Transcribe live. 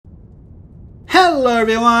Hello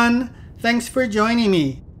everyone! Thanks for joining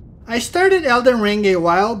me. I started Elden Ring a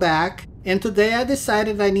while back, and today I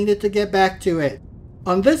decided I needed to get back to it.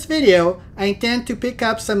 On this video, I intend to pick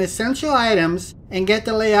up some essential items and get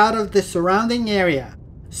the layout of the surrounding area.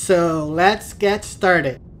 So let's get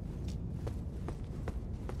started.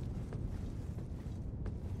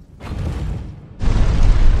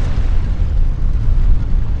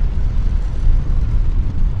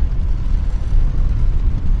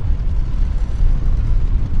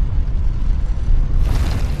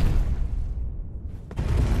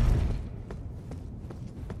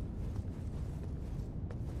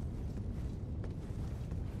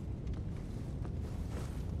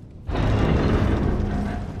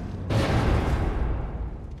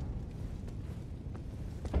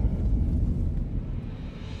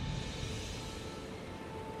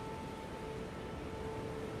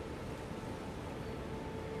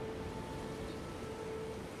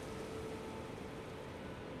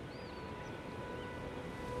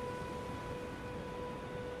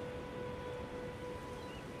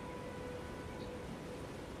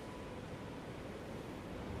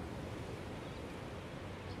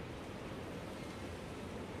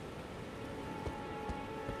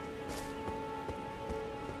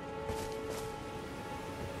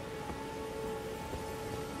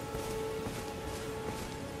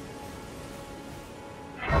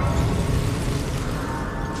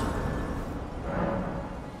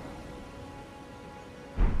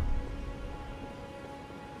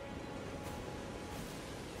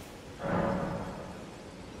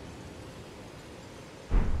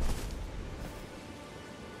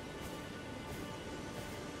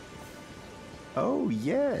 Oh,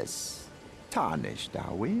 yes. Tarnished,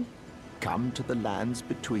 are we? Come to the lands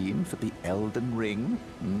between for the Elden Ring?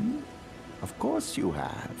 Of course you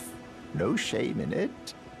have. No shame in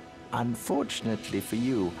it. Unfortunately for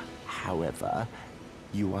you, however,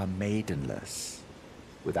 you are maidenless.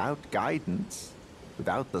 Without guidance,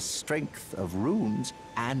 without the strength of runes,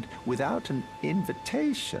 and without an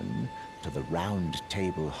invitation to the Round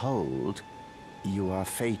Table Hold, you are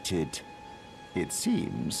fated, it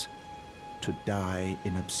seems, to die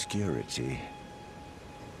in obscurity.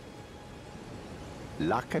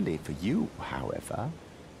 Luckily for you, however,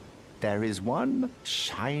 there is one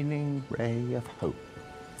shining ray of hope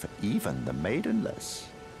for even the maidenless.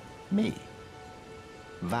 Me,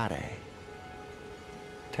 Varré.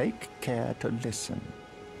 Take care to listen.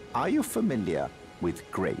 Are you familiar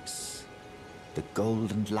with grace? The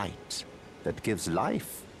golden light that gives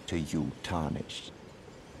life to you tarnished.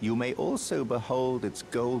 You may also behold its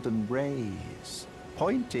golden rays,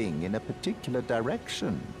 pointing in a particular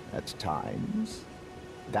direction at times.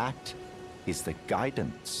 That is the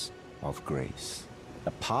guidance of grace,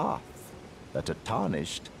 a path that a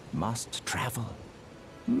tarnished must travel.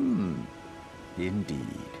 Indeed.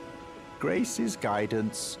 Grace's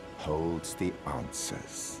guidance holds the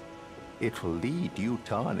answers. It will lead you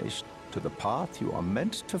tarnished to the path you are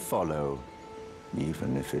meant to follow,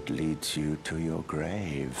 even if it leads you to your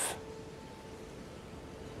grave.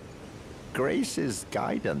 Grace's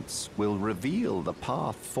guidance will reveal the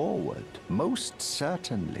path forward, most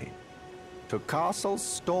certainly, to Castle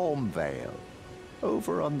Stormvale,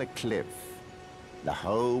 over on the cliff, the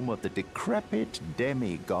home of the decrepit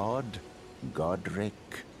demigod, Godric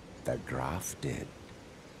the Grafted.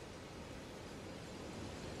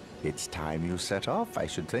 It's time you set off, I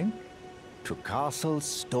should think. To Castle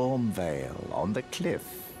Stormvale on the cliff,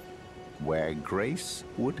 where Grace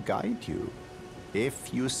would guide you,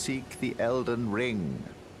 if you seek the Elden Ring,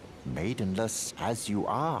 maidenless as you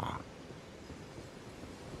are.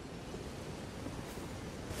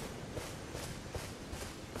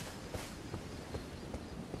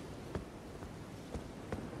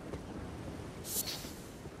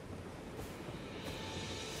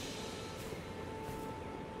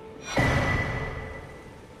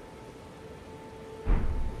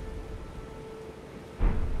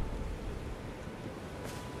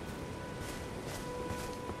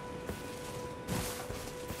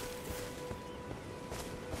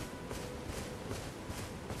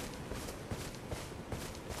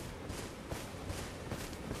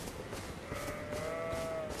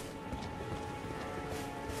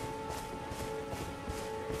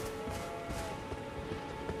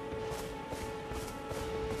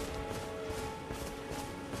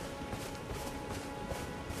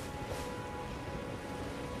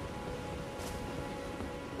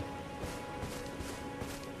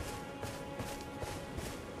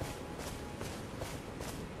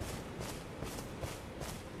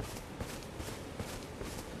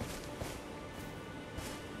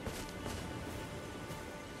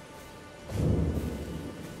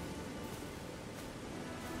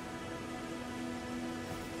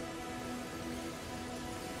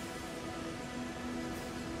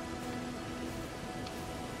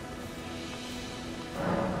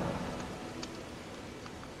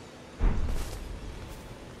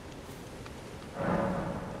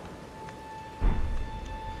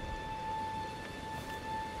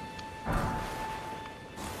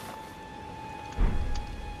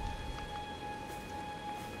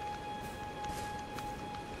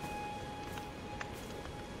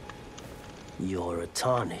 You're a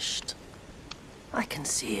tarnished. I can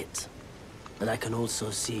see it. But I can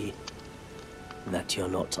also see that you're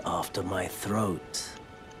not after my throat.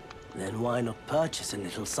 Then why not purchase a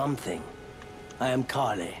little something? I am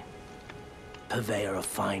Elleh, purveyor of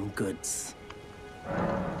fine goods.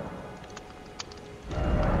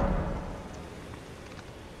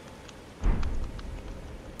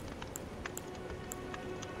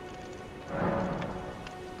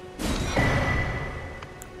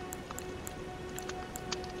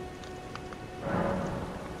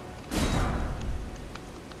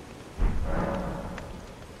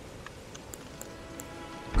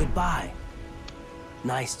 Goodbye.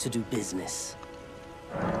 Nice to do business.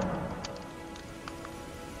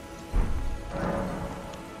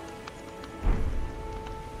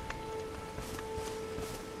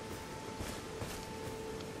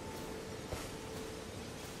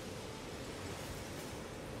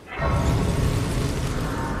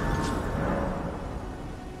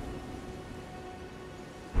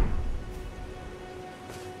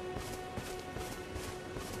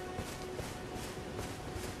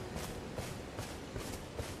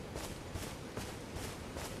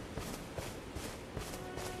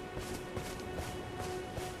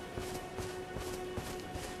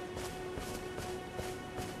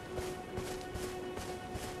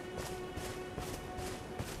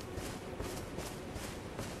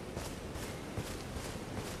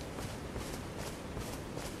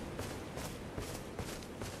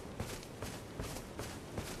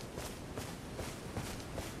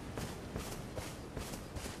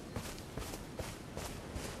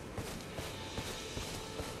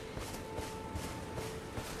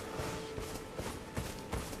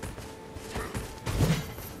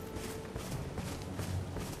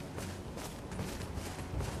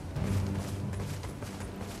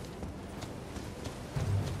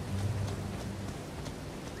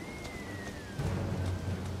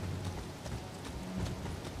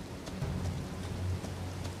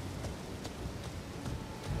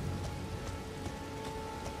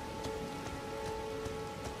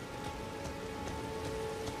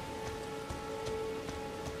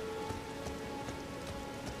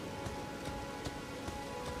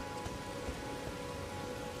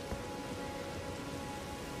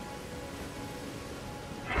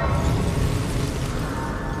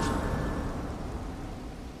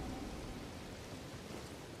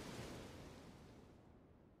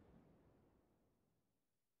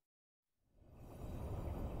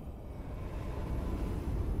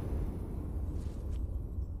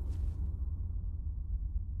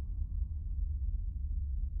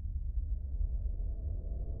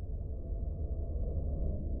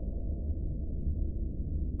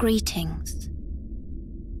 Greetings,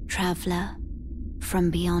 traveler from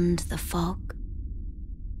beyond the fog.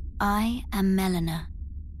 I am Melina.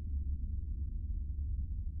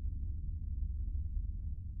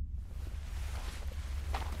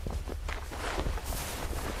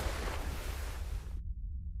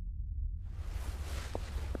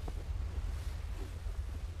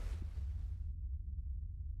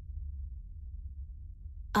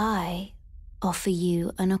 I offer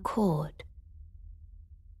you an accord.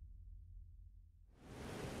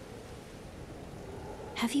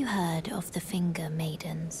 Have you heard of the Finger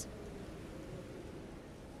Maidens?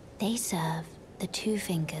 They serve the two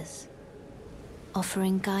fingers,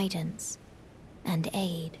 offering guidance and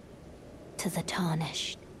aid to the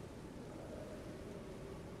tarnished.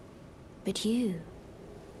 But you,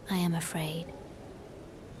 I am afraid,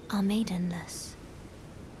 are maidenless.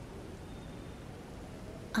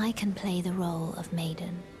 I can play the role of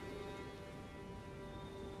maiden,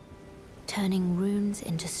 turning runes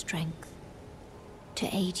into strength to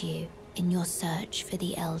aid you in your search for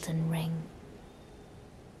the Elden Ring.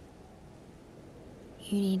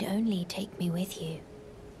 You need only take me with you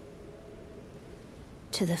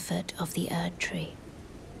to the foot of the Erd Tree.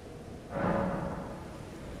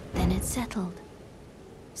 Then it's settled.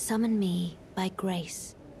 Summon me by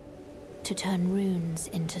grace to turn runes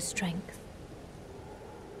into strength.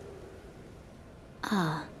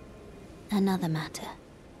 Ah, another matter.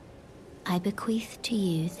 I bequeath to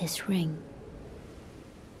you this ring.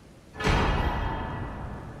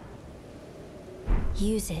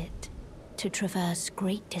 Use it to traverse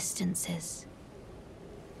great distances.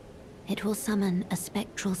 It will summon a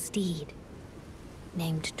spectral steed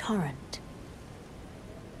named Torrent.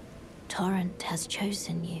 Torrent has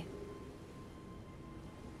chosen you.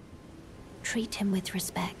 Treat him with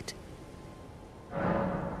respect.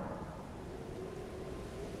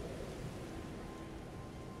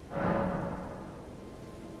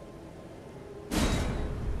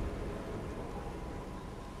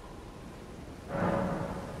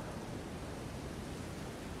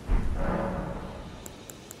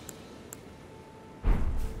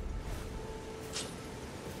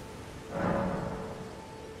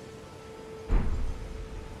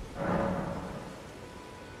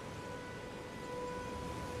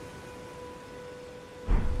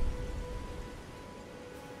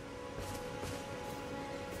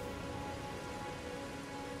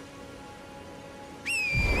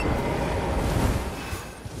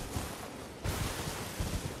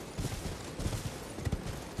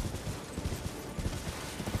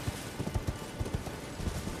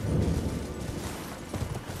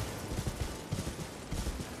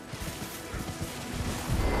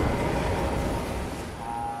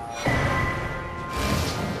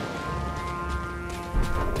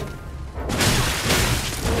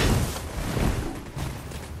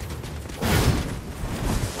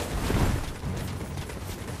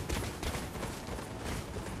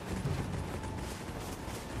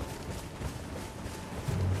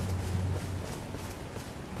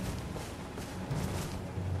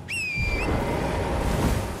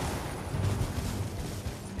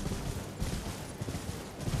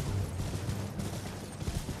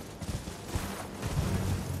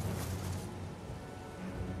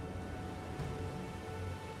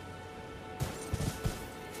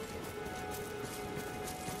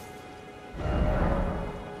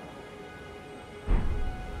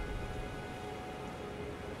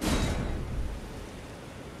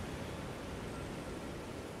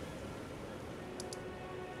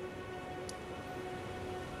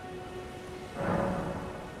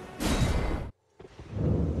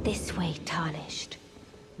 This way, Tarnished.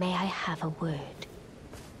 May I have a word?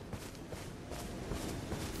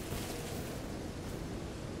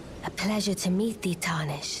 A pleasure to meet thee,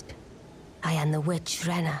 Tarnished. I am the witch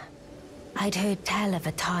Renna. I'd heard tell of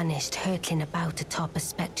a Tarnished hurtling about atop a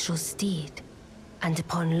spectral steed, and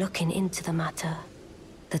upon looking into the matter,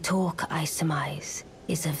 the talk, I surmise,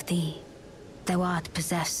 is of thee. Thou art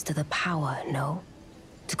possessed of the power, no?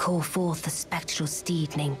 To call forth a spectral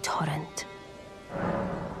steed named Torrent.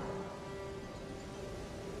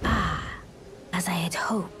 Ah, as I had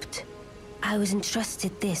hoped, I was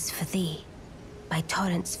entrusted this for thee, by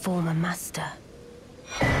Torrent's former master.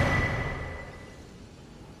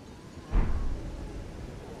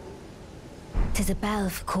 'Tis a bell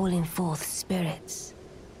for calling forth spirits.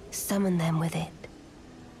 Summon them with it.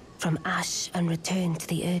 From ash and return to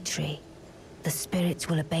the Erdtree, the spirits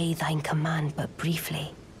will obey thine command but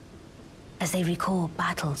briefly, as they recall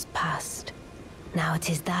battles past. Now it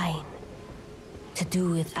is thine, to do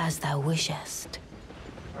with as thou wishest.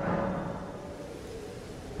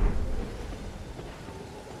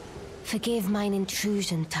 Forgive mine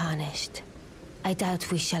intrusion, Tarnished. I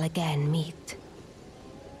doubt we shall again meet.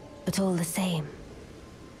 But all the same,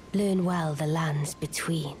 learn well the lands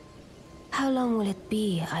between. How long will it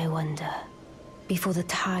be, I wonder, before the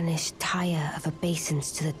Tarnished tire of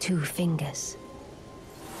obeisance to the two fingers?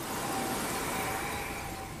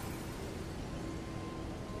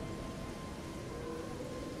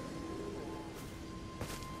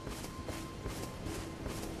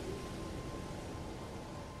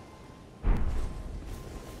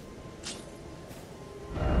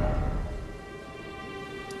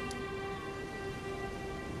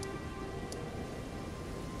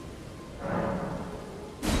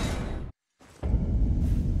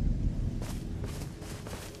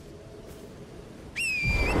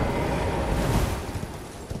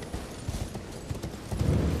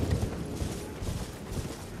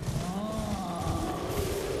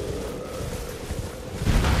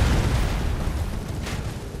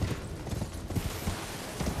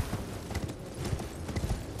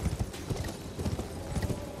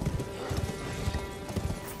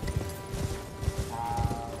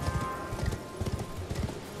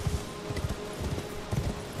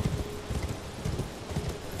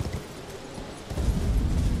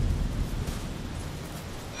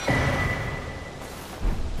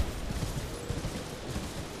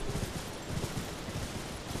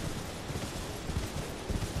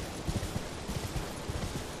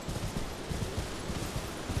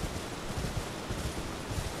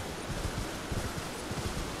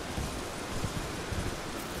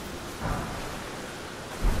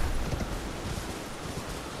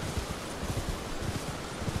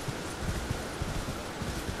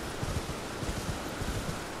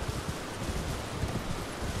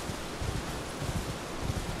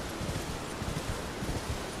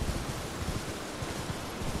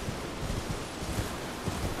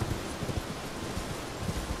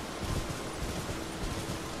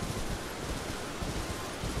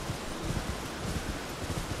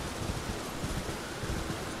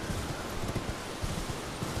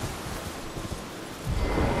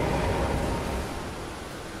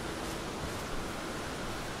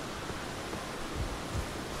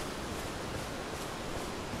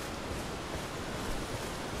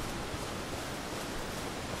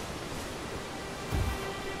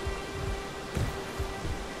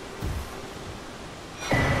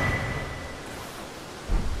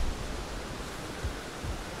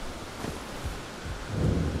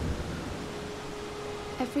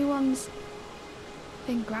 Everyone's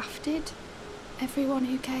been grafted. Everyone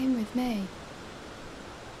who came with me.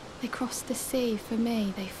 They crossed the sea for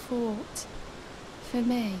me. They fought for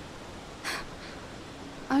me.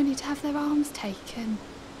 Only to have their arms taken.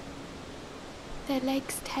 Their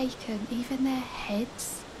legs taken. Even their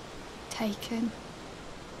heads taken.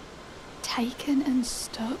 Taken and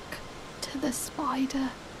stuck to the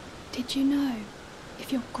spider. Did you know?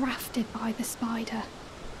 If you're grafted by the spider,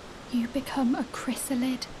 you become a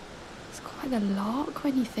chrysalid. It's quite a lark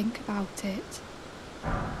when you think about it.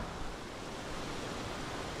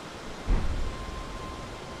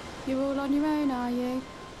 You're all on your own, are you?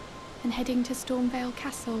 And heading to Stormvale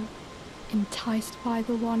Castle? Enticed by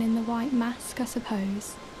the one in the white mask, I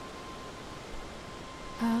suppose.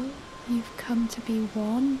 Oh, you've come to be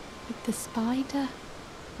one with the spider?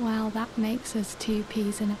 Well, that makes us two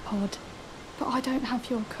peas in a pod. But I don't have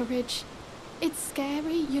your courage. It's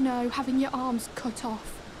scary, you know, having your arms cut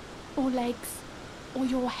off, or legs, or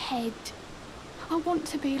your head. I want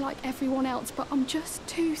to be like everyone else, but I'm just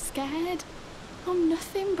too scared. I'm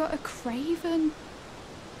nothing but a craven.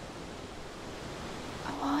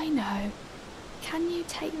 Oh, I know. Can you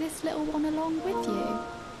take this little one along with you?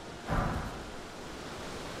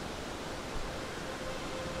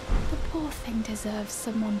 The poor thing deserves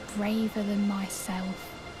someone braver than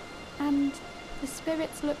myself. And the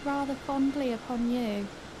spirits look rather fondly upon you.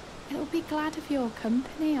 It'll be glad of your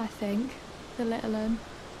company, I think, the little un.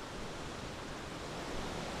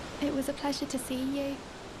 It was a pleasure to see you.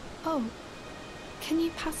 Oh, can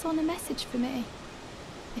you pass on a message for me?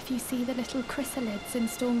 If you see the little chrysalids in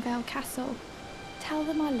Stormvale Castle, tell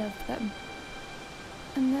them I love them.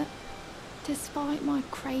 And that, despite my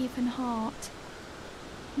craven heart,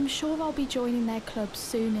 I'm sure I'll be joining their club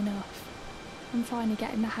soon enough. I'm finally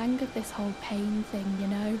getting the hang of this whole pain thing, you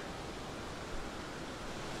know.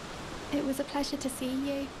 It was a pleasure to see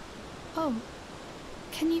you. Oh,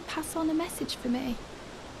 can you pass on a message for me?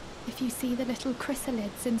 If you see the little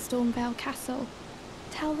chrysalids in Stormvale Castle,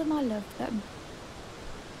 tell them I love them.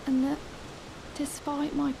 And that,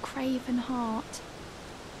 despite my craven heart,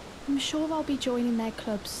 I'm sure I'll be joining their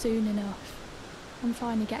club soon enough. I'm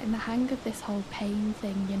finally getting the hang of this whole pain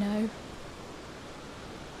thing, you know.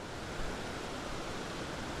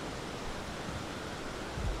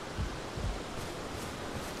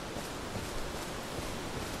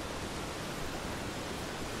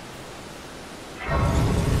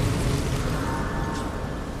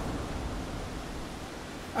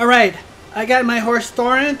 Alright, I got my horse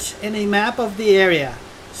Torrent and a map of the area.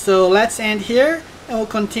 So let's end here and we'll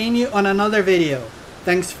continue on another video.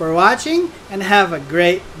 Thanks for watching and have a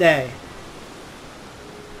great day.